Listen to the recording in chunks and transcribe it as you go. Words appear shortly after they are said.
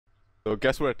So I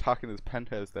guess we're attacking this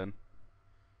penthouse then.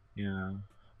 Yeah.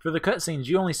 For the cutscenes,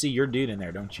 you only see your dude in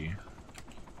there, don't you?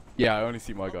 Yeah, I only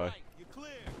see my guy.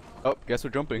 Oh, guess we're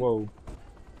jumping. Whoa.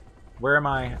 Where am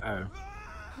I? Oh.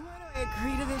 Why do I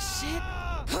agree to this shit?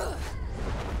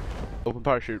 Open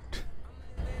parachute.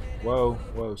 Whoa,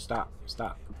 whoa, stop,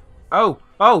 stop. Oh,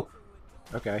 oh!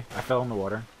 Okay, I fell in the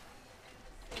water.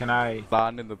 Can I...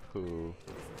 Land in the pool.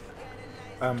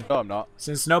 No, I'm not.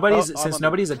 Since nobody's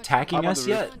I'm attacking on us the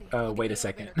yet, wait a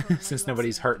second. Since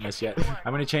nobody's hurting us yet,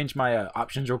 I'm gonna change my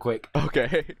options real quick.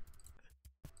 Okay.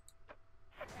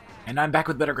 And I'm back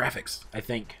with better graphics. I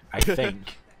think.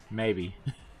 Maybe.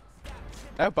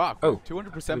 Now back. Oh,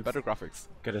 200% better graphics.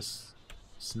 Gotta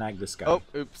snag this guy. Oh,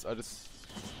 oops! I just.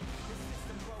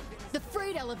 The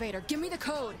freight elevator. Give me the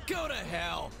code. Go to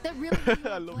hell. That really.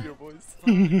 I love your voice.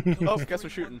 Oh, guess we're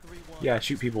shooting. Yeah,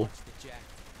 shoot people.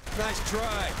 Nice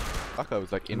try. That guy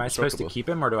was like Am I supposed to keep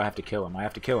him or do I have to kill him? I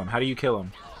have to kill him. How do you kill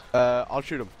him? I'll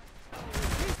shoot him.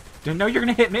 Dude, no, you're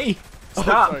gonna hit me. Oh,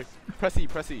 Stop. sorry. Press E,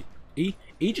 press E.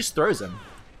 E just throws him.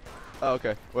 Oh,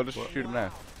 okay. Well, just shoot him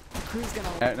now. Crew's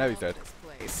gonna Now he's dead. this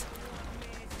place.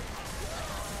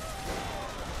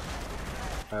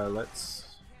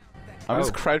 Let's... I'm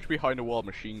just crouched behind a wall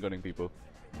machine gunning people.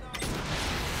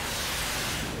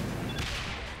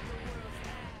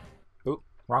 Oop,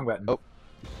 wrong button. Oh.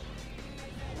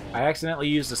 I accidentally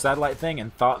used the satellite thing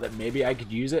and thought that maybe I could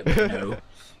use it, but no.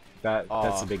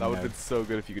 That's a big That would no. have been so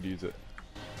good if you could use it.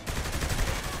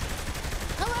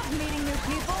 I love meeting new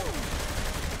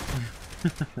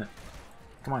people.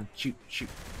 Come on, shoot, shoot.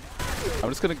 I'm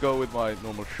just gonna go with my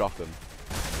normal shotgun.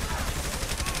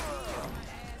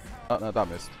 Oh, no, that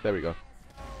missed. There we go.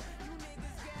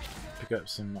 Pick up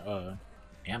some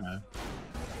ammo.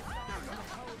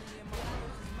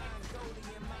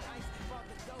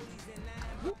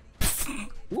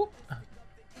 Whoop.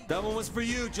 That one was for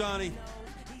you, Johnny.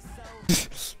 Did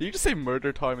you just say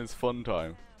murder time is fun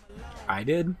time? I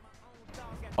did.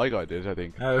 My guy did, I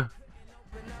think. Oh.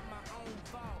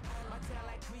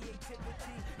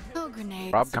 Oh,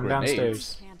 grenades. Grab the Come grenades.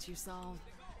 downstairs. Can't you solve?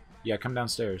 Yeah, come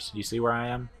downstairs. You see where I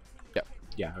am? Yep.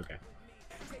 Yeah, okay.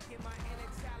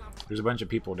 There's a bunch of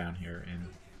people down here, and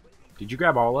did you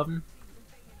grab all of them?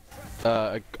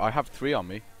 I have 3 on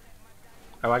me.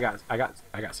 Oh, I got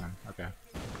some. Okay.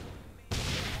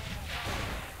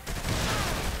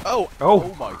 Oh! Oh.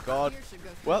 Oh my god.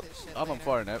 Well, I'm on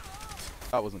fire now.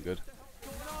 That wasn't good.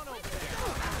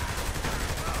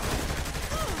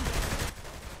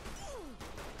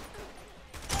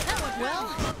 That went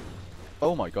well.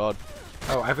 Oh my god.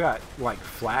 Oh, I've got like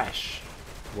flash,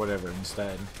 whatever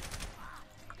instead.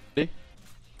 See?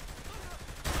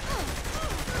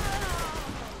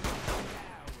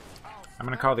 I'm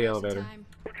gonna call the elevator.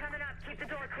 We're coming up. Keep the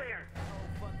door clear.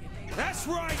 That's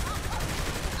right.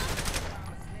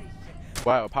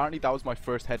 Wow, apparently that was my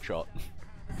first headshot.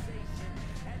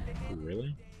 Oh,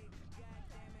 really?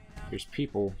 There's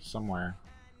people somewhere.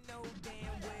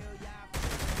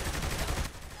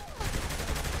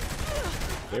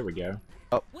 There we go.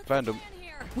 Oh, found them.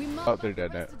 We Oh, they're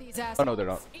dead now. Oh no, they're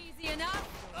not. Easy enough.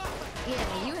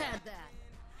 Yeah, you had that.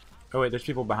 Oh wait, there's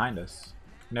people behind us.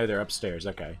 No, they're upstairs.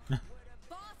 Okay.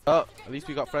 Oh, at least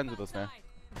we got friends with us now.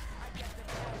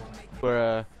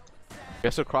 We're,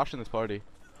 guess we're crashing this party.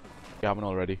 We haven't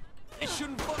already. It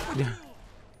shouldn't fuck with you.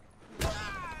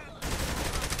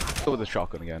 Go with the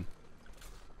shotgun again.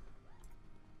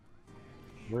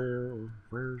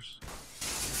 Where's?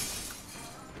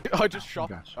 I just shot.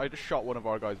 gosh. I just shot one of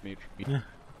our guys. Meat.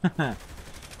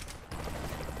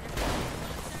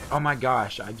 Oh my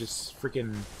gosh! I just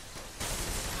freaking.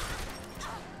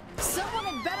 Someone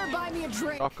had better buy me a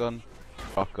drink. Shotgun.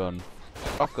 Shotgun.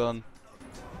 Shotgun.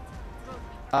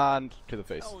 And to the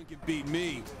face. No one can beat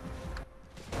me.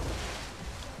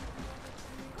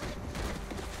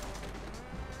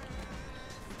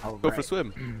 All Go right. for a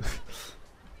swim.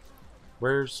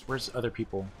 Where's other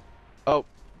people? Oh.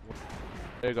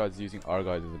 There guys using our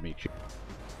guys as a meat shield.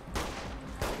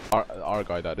 Our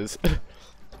guy, that is.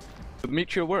 The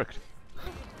meat shield worked.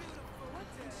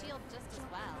 Shield just as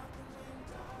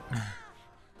well.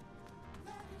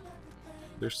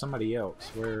 There's somebody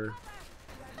else. Where?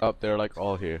 Oh, they're like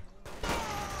all here.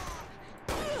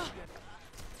 Too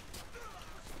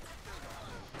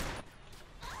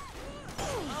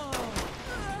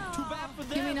bad for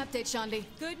Give me them. an update, Shandi.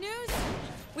 Good news?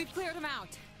 We've cleared them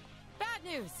out. Bad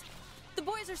news. The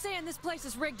boys are saying this place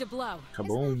is rigged to blow.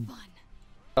 Kaboom! Fun.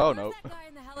 Oh no. Where's that guy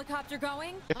in the helicopter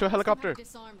going? Get to a helicopter.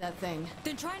 Disarm that thing.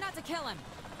 Then try not to kill him.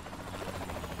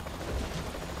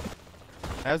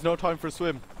 Has no time for a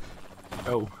swim.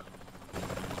 Oh.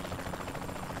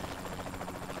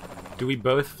 Do we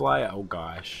both fly? Oh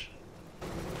gosh.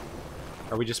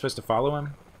 Are we just supposed to follow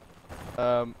him?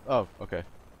 Oh, okay.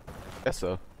 Guess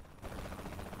so.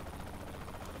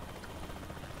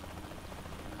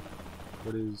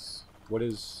 What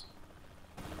is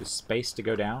space to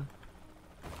go down?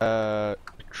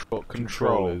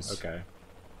 Controllers. Okay.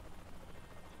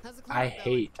 How's the I climb going?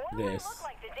 hate What do I this. look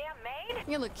like, the damn maid?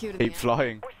 You look cute at the Keep end.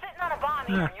 flying. We're sitting on a bomb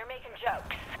here and you're making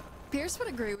jokes. Pierce would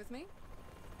agree with me.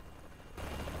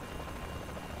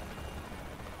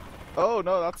 Oh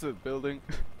no, that's a building.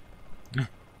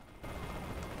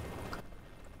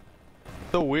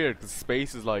 So weird, because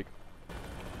space is like...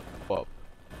 Well,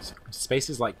 Space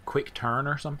is like quick turn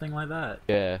or something like that.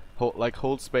 yeah.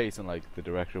 Hold space and like the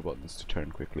directional buttons to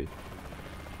turn quickly.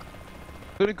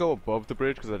 I'm gonna go above the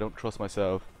bridge because I don't trust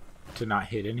myself. To not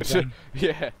hit anything.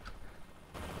 Yeah.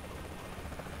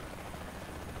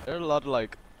 There are a lot of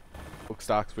like book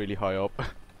stacks really high up.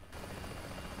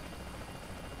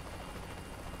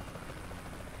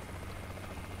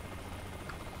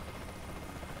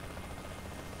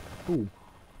 Ooh.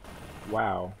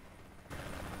 Wow.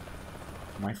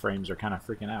 My frames are kind of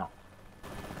freaking out.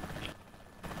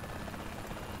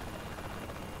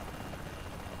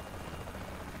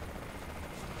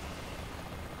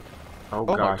 Oh, Oh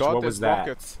gosh, my god, what there's was that?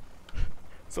 rockets.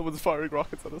 Someone's firing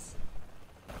rockets at us.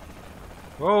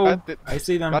 Whoa, I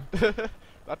see them.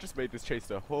 That just made this chase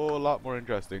a whole lot more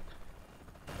interesting.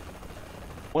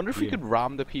 Wonder if we Yeah. could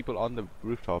ram the people on the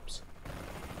rooftops.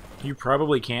 You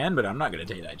probably can, but I'm not going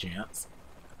to take that chance.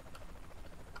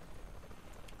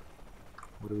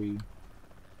 What do we...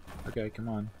 Okay, come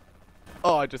on.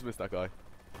 Oh, I just missed that guy.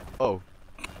 Oh.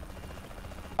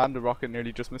 And the rocket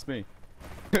nearly just missed me.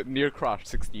 Near crash,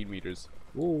 16 meters.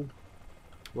 Ooh.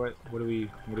 What do we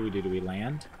do? Do we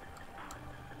land?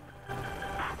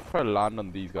 Try to land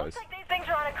on these guys. Looks like these things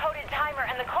are on a coded timer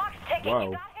and the clock's ticking. Whoa.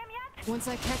 You got him yet? Once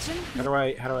I catch him, How do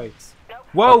I... Nope.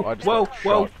 Whoa! Oh, I just Whoa! got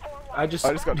Whoa! shot. I just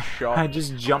got shot. I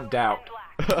just jumped out.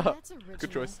 that's original.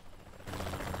 Good choice.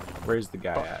 Where's the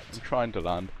guy at? I'm trying to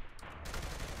land.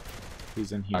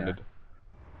 He's in here. Landed.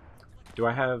 Do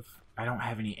I have... I don't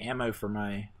have any ammo for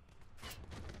my...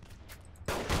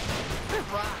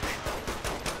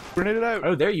 Grenade it out!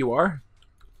 Oh, there you are.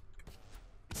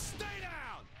 Stay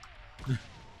down!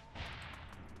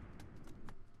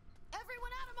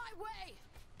 Everyone out of my way!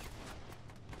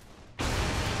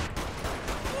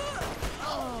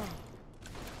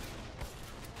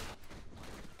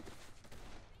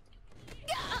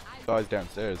 Guys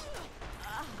downstairs.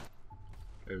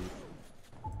 Oh.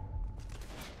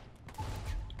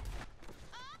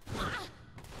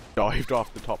 Dived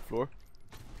off the top floor.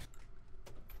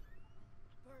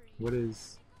 What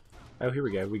is... Oh, here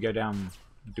we go. We go down...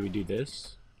 Do we do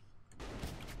this?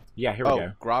 Yeah, here we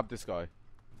go. Grab this guy.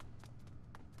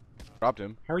 Grabbed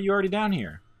him. How are you already down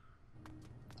here?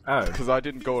 Oh. Because I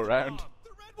didn't go around. The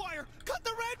red wire! Cut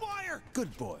the red wire!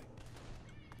 Good boy.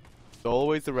 It's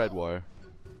always the red wire.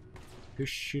 Who's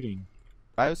shooting?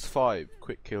 Mouse 5.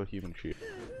 Quick kill human shoot.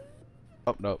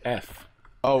 Oh, no. F.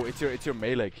 Oh, it's your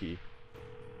melee key.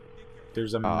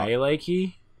 There's a melee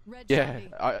key? Red Yeah,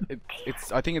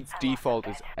 Sharpie. I think its default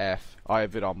is F. I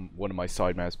have it on one of my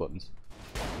side mouse buttons.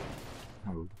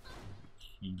 Oh.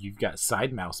 You've got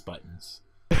side mouse buttons.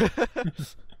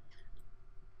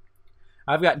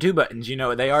 I've got two buttons. You know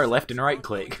what they are, left and right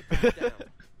click.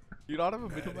 You not have a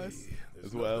middle mouse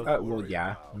as well? Well,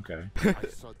 yeah. Okay.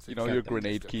 You know your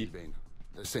grenade key?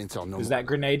 Is that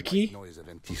grenade key?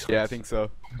 Yeah, I think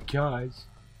so. Guys,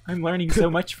 I'm learning so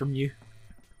much from you.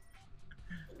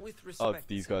 Oh,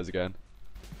 these guys again.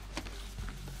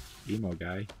 Emo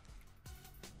guy.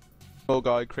 Oh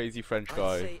guy, crazy French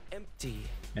guy. And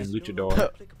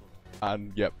luchador.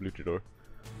 And, yep, luchador.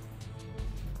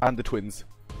 And the twins.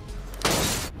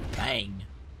 Bang.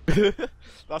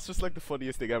 That's just like the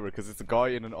funniest thing ever, because it's a guy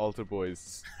in an altar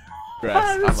boy's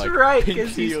dress That's and like right, pink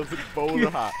 'cause he's- heels and bowler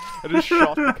hat, and just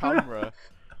shot the camera.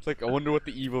 It's like, I wonder what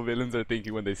the evil villains are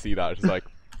thinking when they see that. It's like,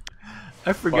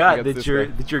 I forgot against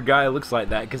that this your guy looks like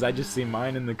that because I just see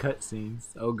mine in the cutscenes.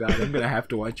 Oh god, I'm gonna have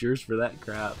to watch yours for that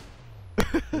crap.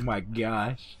 Oh my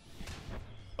gosh.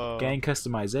 Gang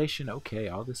customization. Okay,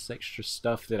 all this extra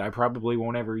stuff that I probably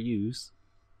won't ever use.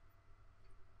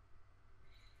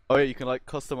 oh yeah, you can like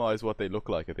customize what they look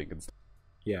like, I think, and stuff.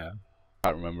 Yeah. I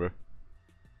can't remember.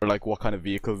 Or like what kind of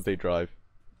vehicles they drive.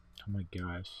 Oh my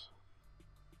gosh.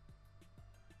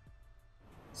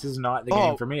 This is not the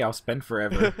game for me. I'll spend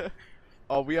forever.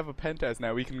 Oh, we have a penthouse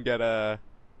now. We can get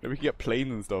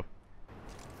planes and stuff.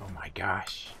 Oh my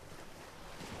gosh.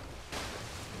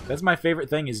 That's my favorite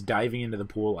thing is diving into the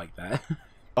pool like that.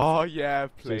 Oh yeah,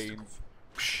 planes.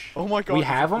 Oh my god, We there's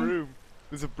have a 'em? broom.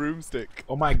 There's a broomstick.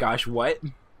 Oh my gosh, what?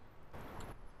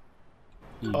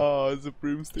 Oh, it's a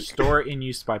broomstick. Store in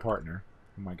use by partner.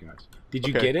 Oh my gosh. Did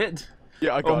you Okay. get it?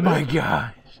 Yeah, I got it. Oh my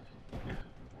gosh.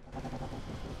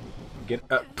 Get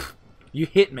up. You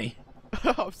hit me.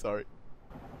 I'm sorry.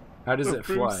 How does A it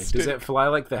fly? Does broomstick. it fly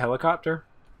like the helicopter?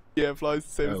 Yeah, it flies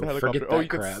the same as Oh, the helicopter. forget Oh, that you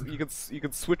can crap. you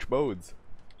can switch modes.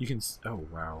 You can. Oh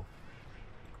wow.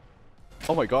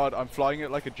 Oh my god, I'm flying it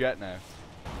like a jet now.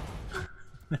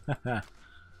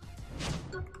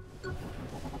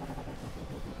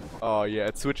 Oh yeah,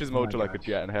 it switches Oh my mode to like a gosh.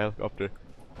 jet and a helicopter.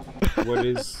 What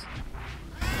is?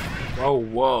 Whoa,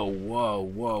 whoa, whoa,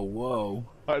 whoa, whoa!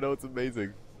 I know, it's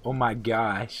amazing. Oh my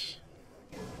gosh!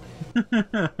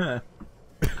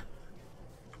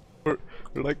 We're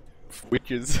like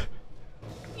witches.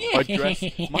 My dress.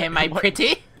 Am I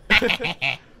pretty?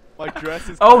 My dress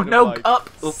is Oh, kind no, of, like, up!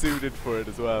 Oop. suited for it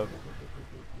as well.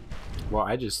 Well,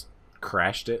 I just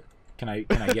crashed it. Can I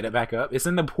get it back up? It's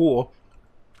in the pool.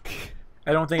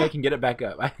 I don't think I can get it back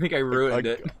up. I think I ruined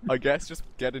it. I guess just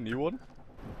get a new one.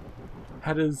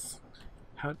 How does?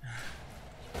 How?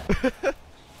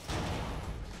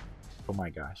 Oh my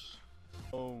gosh!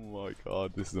 Oh my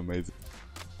god, this is amazing.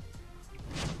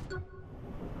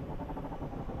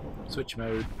 Switch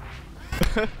mode.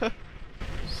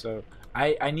 So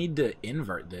I need to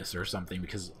invert this or something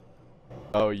because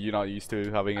Oh, you're not used to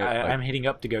having it. Like, I'm hitting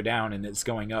up to go down and it's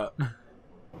going up.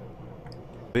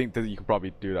 I think that you can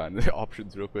probably do that in the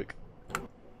options real quick.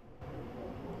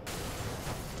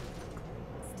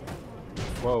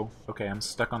 Whoa. Okay, I'm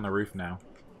stuck on the roof now.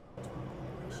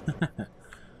 Let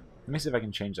me see if I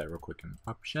can change that real quick in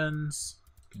options,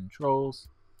 controls,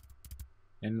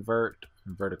 invert,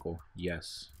 vertical.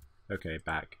 Yes. Okay,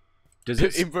 back. Does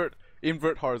it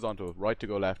invert horizontal, right to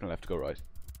go left and left to go right.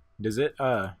 does it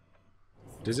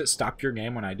stop your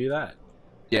game when I do that?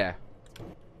 Yeah.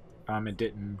 It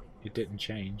didn't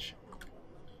change.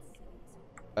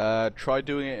 Try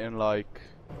doing it in like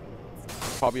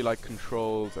probably like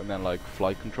controls and then like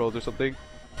flight controls or something.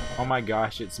 Oh my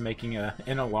gosh, it's making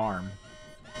an alarm.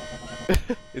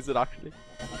 Is it actually?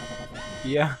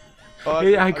 Yeah. Oh,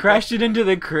 I crashed it into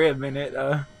the crib and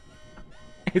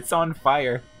it's on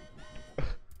fire. Let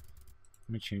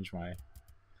me change my.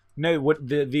 No, what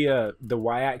the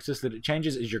y-axis that it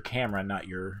changes is your camera, not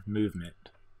your movement.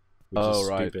 Which is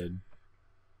right. stupid.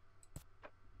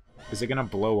 Is it gonna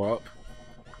blow up?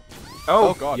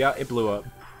 Oh god. Yeah, it blew up.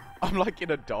 I'm like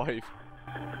in a dive.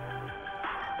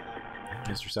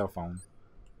 Mr. Cell Phone.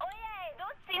 Oh yeah,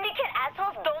 those syndicate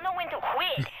assholes don't know when to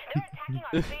quit. They're attacking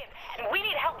our ship, and we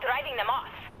need help driving them off.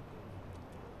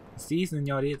 Si,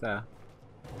 señorita.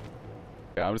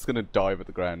 Yeah, I'm just gonna dive at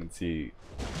the ground and see.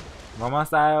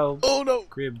 Vamos al Oh no!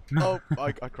 crib. Oh,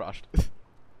 I crashed.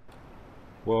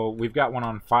 Well, we've got one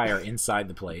on fire inside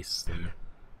the place. So.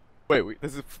 Wait,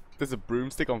 there's a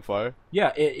broomstick on fire?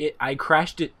 Yeah, I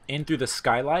crashed it in through the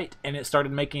skylight, and it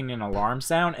started making an alarm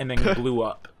sound, and then blew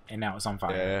up, and now it's on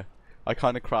fire. Yeah. I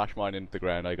kind of crashed mine into the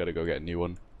ground. I gotta go get a new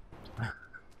one.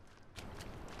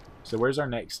 So where's our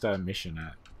next mission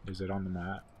at? Is it on the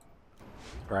map?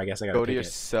 Or I guess I gotta Go to take your it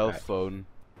cell back. phone.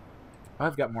 Oh,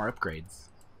 I've got more upgrades.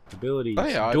 Abilities. Oh,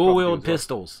 yeah, I Dual probably wield do as well.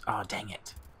 pistols. Oh, dang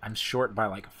it. I'm short by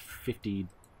like 50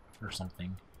 or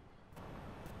something.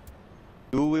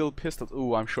 Dual wield pistols.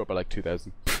 Ooh, I'm short by like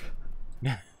 2,000.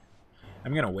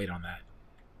 I'm gonna wait on that.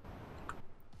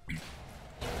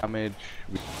 Damage.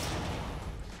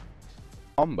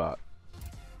 Combat.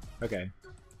 Okay.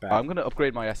 Back. I'm gonna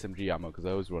upgrade my SMG ammo because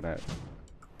I always run out.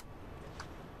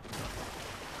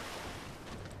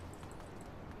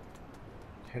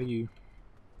 How do you...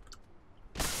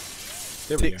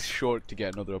 There we go. 6 short to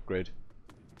get another upgrade.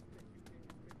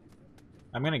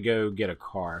 I'm gonna go get a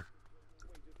car.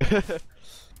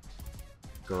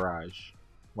 Garage.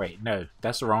 Wait, no,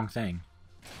 that's the wrong thing.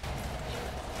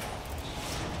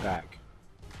 Back.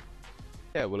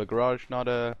 Yeah, well, a garage, not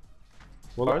a.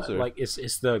 Well, Cars or- like it's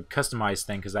the customized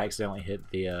thing because I accidentally hit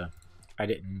the. I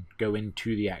didn't go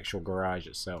into the actual garage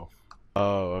itself.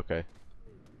 Oh, okay.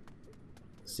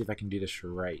 Let's see if I can do this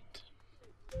right.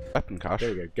 Weapon cache.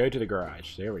 There we go. Go to the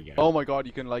garage. There we go. Oh my god,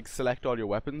 you can like select all your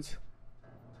weapons.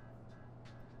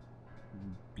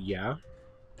 Yeah,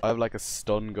 I have like a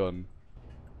stun gun.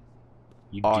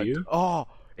 you Oh, do. oh,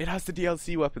 it has the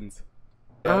DLC weapons.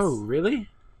 Oh, Yes. really?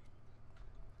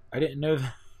 I didn't know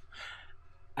that.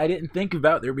 I didn't think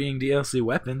about there being DLC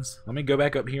weapons. Let me go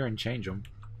back up here and change them.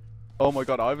 Oh my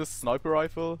god, I have a sniper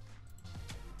rifle.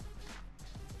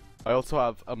 I also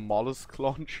have a mollusk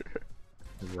launcher.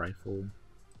 A rifle.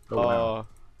 Oh wow.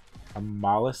 A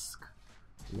mollusk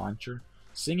launcher.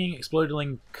 Singing,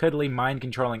 exploding, cuddly,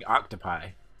 mind-controlling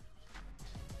octopi.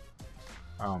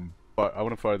 But I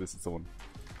want to fire this at someone.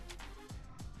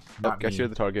 Not guess me. you're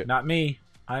the target. Not me.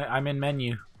 I'm in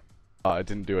menu. I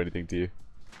didn't do anything to you.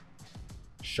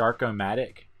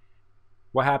 Shark-o-matic?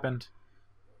 What happened?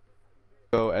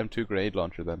 Go M2 grenade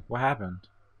launcher then. What happened?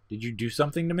 Did you do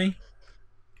something to me?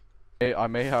 I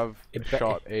may have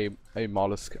shot a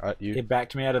mollusk at you. It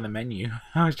backed me out of the menu.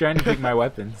 I was trying to pick my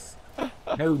weapons.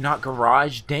 No, not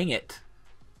garage. Dang it.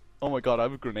 Oh my god, I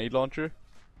have a grenade launcher.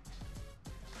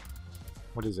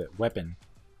 What is it? Weapon.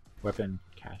 Weapon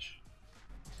cache.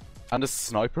 And a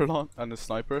sniper and a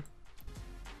sniper.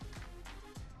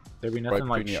 There'd be nothing Right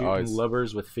like between your shooting eyes.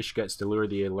 lubbers with fish guts to lure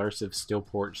the elusive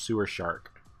stillport sewer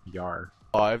shark. Yar.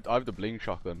 Oh, I have the bling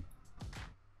shotgun.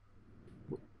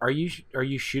 Are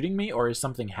you shooting me, or is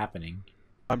something happening?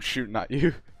 I'm shooting at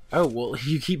you. Oh, well,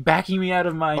 you keep backing me out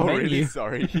of my Oh, menu. really?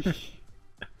 Sorry.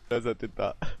 As I did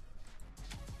that.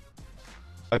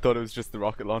 I thought it was just the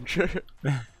rocket launcher.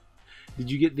 Did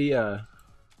you get the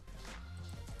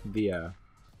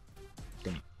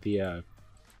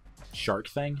shark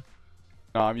thing?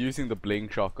 No, I'm using the bling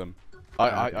shotgun.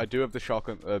 I do have the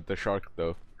shotgun, the shark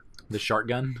though. The shark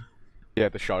gun? Yeah,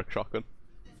 the shark shotgun.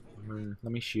 Let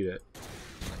me shoot it.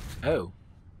 Oh.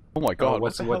 Oh my god, Oh,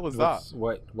 what the hell was that?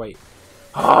 Wait.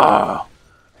 Oh!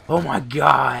 Oh my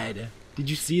god! Did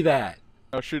you see that?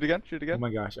 Oh, shoot again, shoot Oh again. my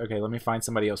gosh. Okay, let me find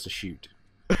somebody else to shoot.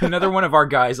 Another one of our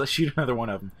guys. Let's shoot another one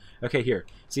of them. Okay, here.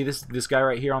 See this guy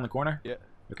right here on the corner? Yeah.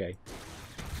 Okay.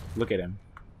 Look at him.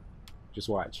 Just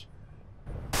watch.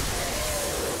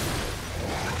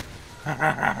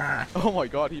 Oh my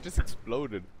god, he just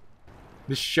exploded.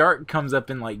 The shark comes up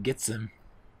and like gets him.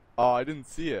 Oh, I didn't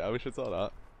see it. I wish I saw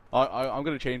that. I'm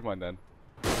gonna change mine then.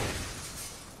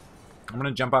 I'm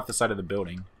gonna jump off the side of the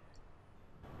building.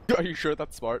 Are you sure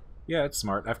that's smart? Yeah, it's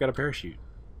smart. I've got a parachute.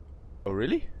 Oh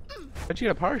really? How'd you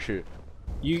get a parachute?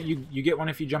 You get one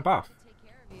if you jump off.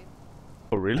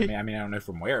 Oh really? I mean, I don't know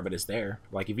from where, but it's there.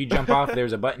 Like if you jump off,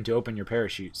 there's a button to open your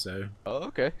parachute. So. Oh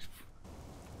okay.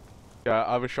 Yeah,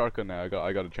 I have a shotgun now. I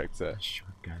gotta check this out.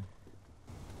 Shotgun.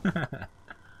 It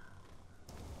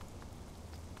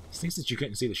stinks that you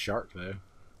couldn't see the shark though.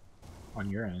 On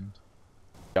your end.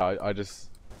 Yeah, I just.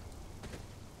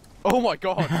 Oh my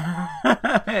god!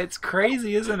 It's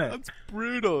crazy, isn't it? That's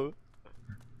brutal.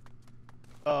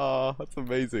 That's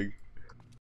amazing.